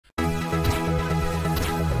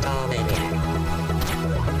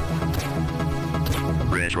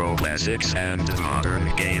retro classics and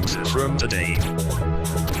modern games from today.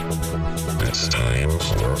 It's time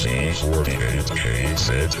for the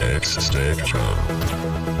 48KZX Spectrum.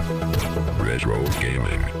 Retro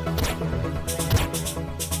Gaming.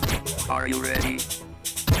 Are you ready?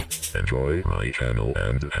 Enjoy my channel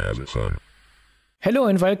and have fun. Hello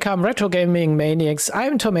and welcome Retro Gaming Maniacs.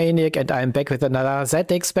 I'm Thomaniac and I'm back with another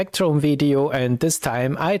ZX Spectrum video, and this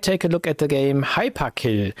time I take a look at the game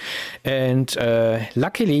Hyperkill. And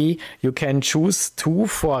luckily you can choose 2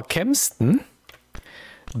 for Kempston,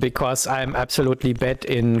 because I'm absolutely bad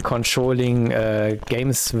in controlling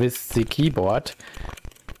games with the keyboard.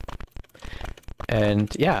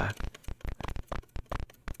 And yeah,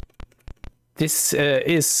 this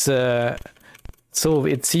is so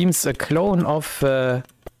it seems a clone of a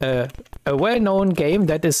well-known game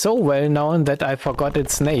that is so well-known that I forgot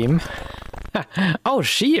its name. Oh,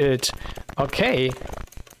 shield! Okay.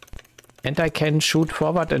 And I can shoot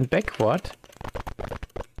forward and backward.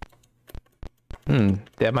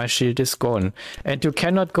 There my shield is gone. And you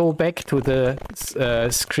cannot go back to the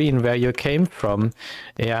screen where you came from.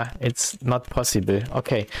 Yeah, it's not possible.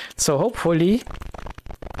 Okay, so hopefully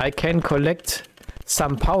I can collect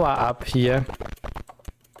some power up here.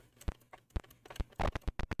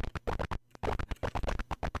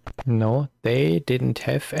 No, they didn't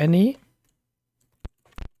have any.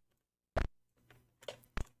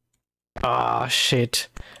 Ah, shit.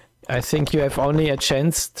 I think you have only a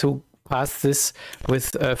chance to pass this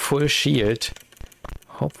with a full shield.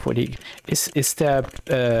 Hopefully. Is there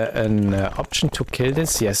an option to kill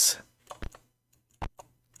this? Yes.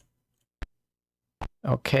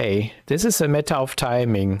 Okay, this is a matter of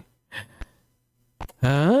timing.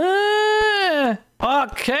 Ah,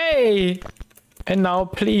 okay. And now,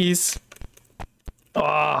 please.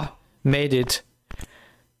 Oh, made it.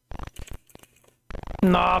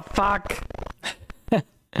 No, fuck.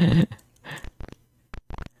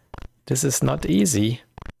 This is not easy.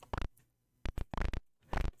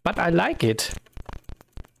 But I like it.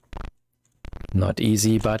 Not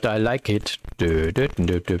easy, but I like it.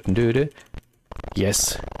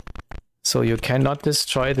 Yes. So you cannot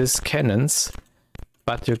destroy these cannons,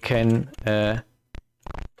 but you can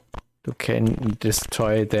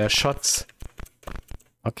destroy their shots.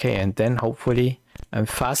 Okay, and then hopefully I'm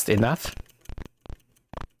fast enough.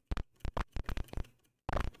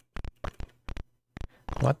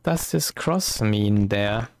 What does this cross mean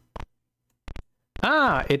there?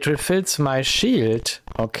 Ah, it refills my shield.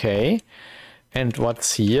 Okay. And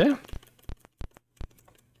what's here?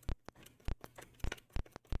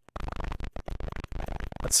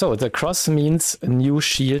 So the cross means new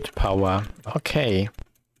shield power. Okay.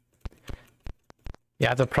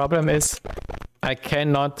 Yeah, the problem is I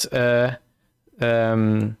cannot let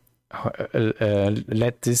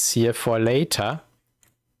this here for later.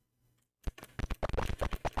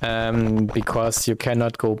 Because you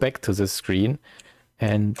cannot go back to the screen.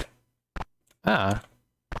 And I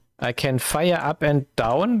can fire up and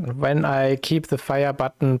down when I keep the fire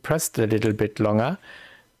button pressed a little bit longer.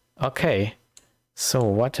 Okay. So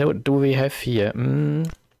what do we have here?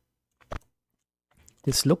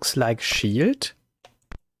 This looks like shield.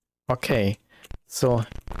 Okay, so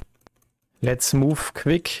let's move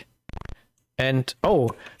quick. And oh,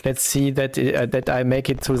 let's see that that I make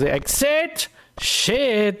it to the exit.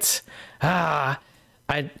 Shit!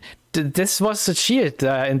 This was the shield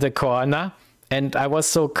in the corner, and I was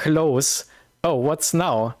so close. Oh, what's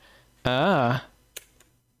now?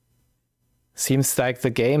 Seems like the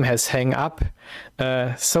game has hung up.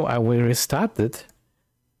 So I will restart it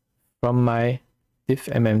from my diff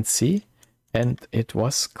MMC, and it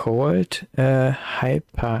was called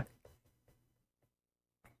Hyperkill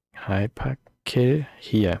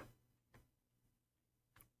here.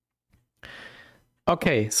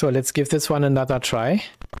 Okay, so let's give this one another try.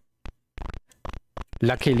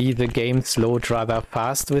 Luckily the game slowed rather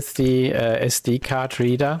fast with the SD card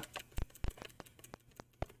reader.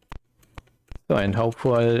 So, and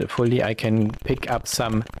hopefully I can pick up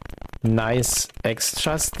some nice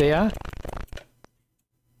extras there.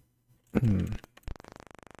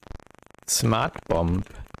 Smart bomb.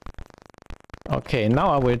 Okay,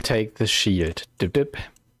 now I will take the shield. Dip dip.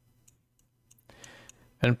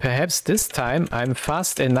 And perhaps this time I'm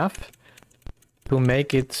fast enough to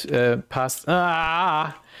make it past.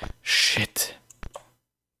 Ah, shit.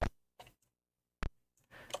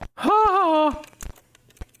 Ah!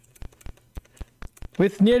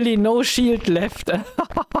 With nearly no shield left.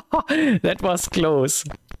 That was close.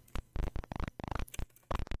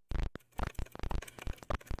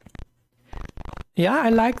 Yeah, I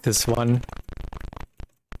like this one.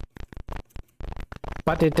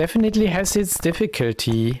 but it definitely has its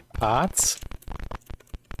difficulty parts.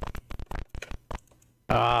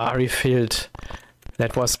 Ah, refilled.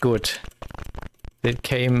 That was good. It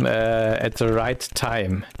came at the right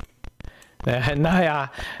time. Naja,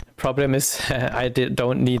 problem is I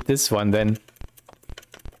don't need this one then.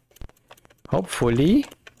 Hopefully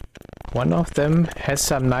one of them has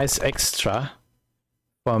some nice extra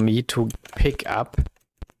for me to pick up.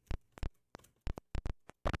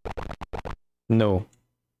 No.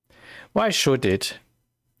 Why should it?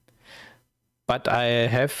 But I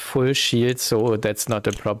have full shield, so that's not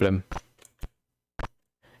a problem.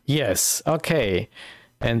 Yes, okay.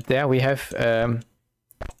 And there we have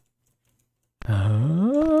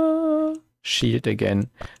shield again.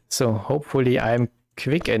 So hopefully I'm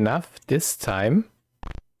quick enough this time.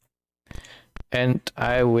 And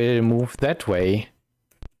I will move that way.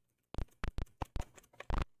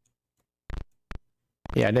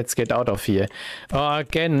 Yeah, let's get out of here. Oh,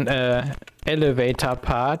 again, elevator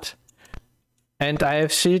part. And I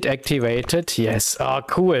have shield activated. Yes, oh,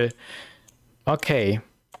 cool. Okay.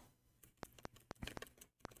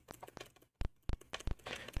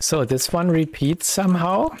 So this one repeats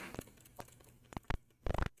somehow.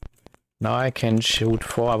 Now I can shoot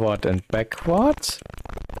forward and backwards.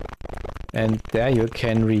 And there you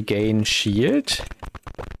can regain shield.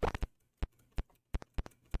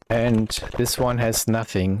 And this one has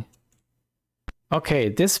nothing. Okay,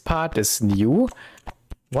 this part is new.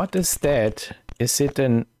 What is that? Is it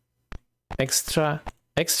an extra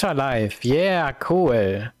life? Yeah,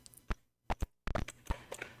 cool.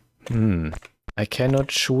 I cannot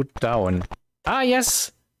shoot down. Ah,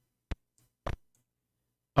 yes!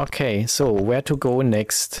 Okay, so where to go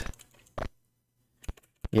next?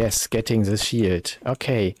 Yes, getting the shield.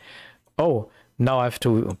 Okay. Oh, now I have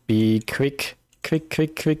to be quick.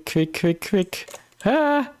 Quick.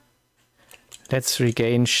 Ah! Let's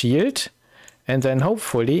regain shield. And then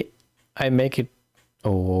hopefully I make it.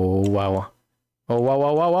 Oh, wow. Oh,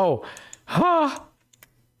 wow. Ha!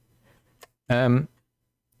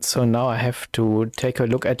 So now I have to take a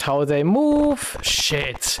look at how they move.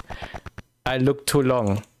 Shit. I looked too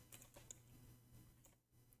long.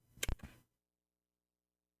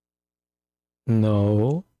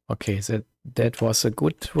 No. Okay, that was a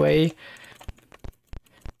good way.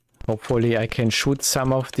 Hopefully I can shoot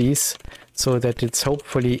some of these so that it's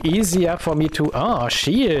hopefully easier for me to... Ah,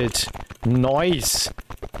 shield! Nice!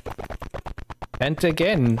 And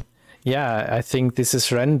again, yeah, I think this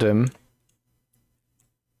is random.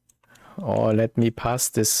 Oh, let me pass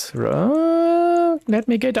this. Let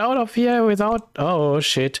me get out of here without... Oh,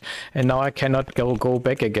 shit. And now I cannot go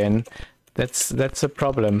back again. That's a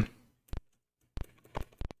problem.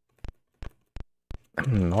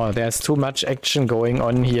 Oh, there's too much action going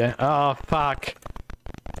on here. Oh, fuck.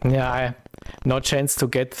 Yeah, no chance to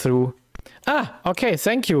get through. Ah, okay,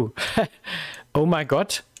 thank you. Oh my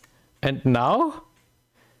god. And now?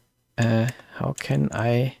 How can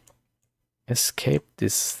I escape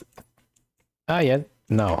this? Ah, yeah,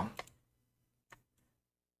 no.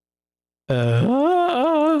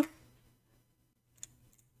 I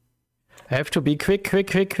have to be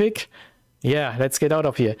quick. Yeah, let's get out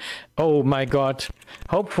of here. Oh my god.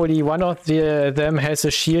 Hopefully one of them has a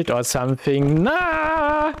shield or something.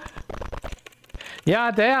 Nah! Yeah,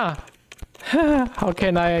 there. How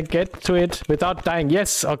can I get to it without dying?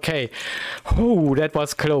 Yes, okay. Oh, that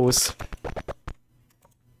was close.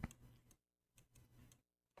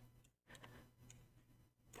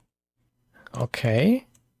 Okay.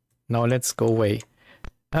 Now let's go away.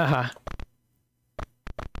 Aha.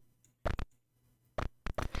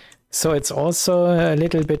 So it's also a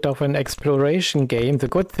little bit of an exploration game. The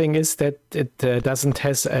good thing is that it doesn't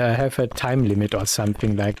have a time limit or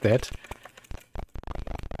something like that.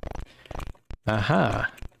 Aha.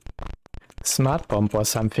 Smart bomb or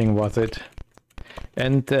something was it.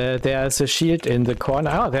 And there's a shield in the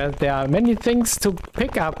corner. Oh, there are many things to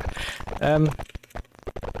pick up.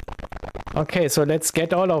 Okay, so let's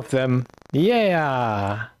get all of them.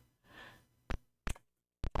 Yeah.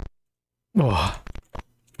 Oh.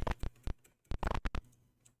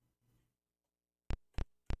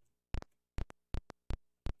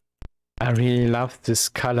 I really love this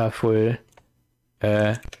colorful,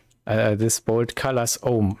 this bold colors.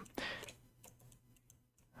 Oh,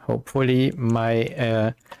 hopefully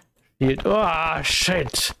my field. Oh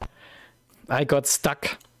shit! I got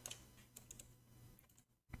stuck.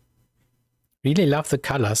 Really love the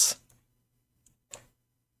colors.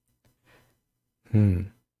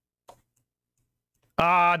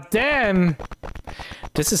 Ah, damn!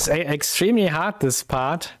 This is extremely hard. This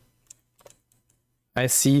part. I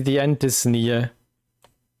see the end is near.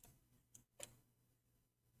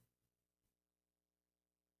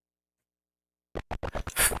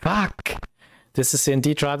 This is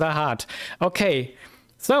indeed rather hard. Okay,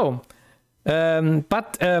 so,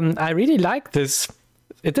 I really like this.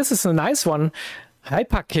 This is a nice one.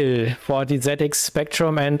 Hyperkill for the ZX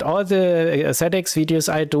Spectrum, and all the ZX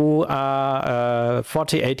videos I do are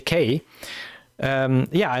 48K.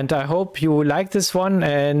 Yeah, and I hope you like this one,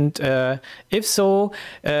 and if so,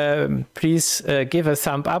 please give a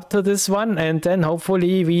thumb up to this one, and then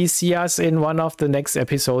hopefully we see us in one of the next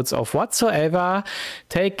episodes of whatsoever.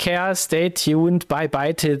 Take care, stay tuned, bye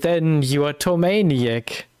bye till then, your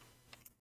Thomaniac.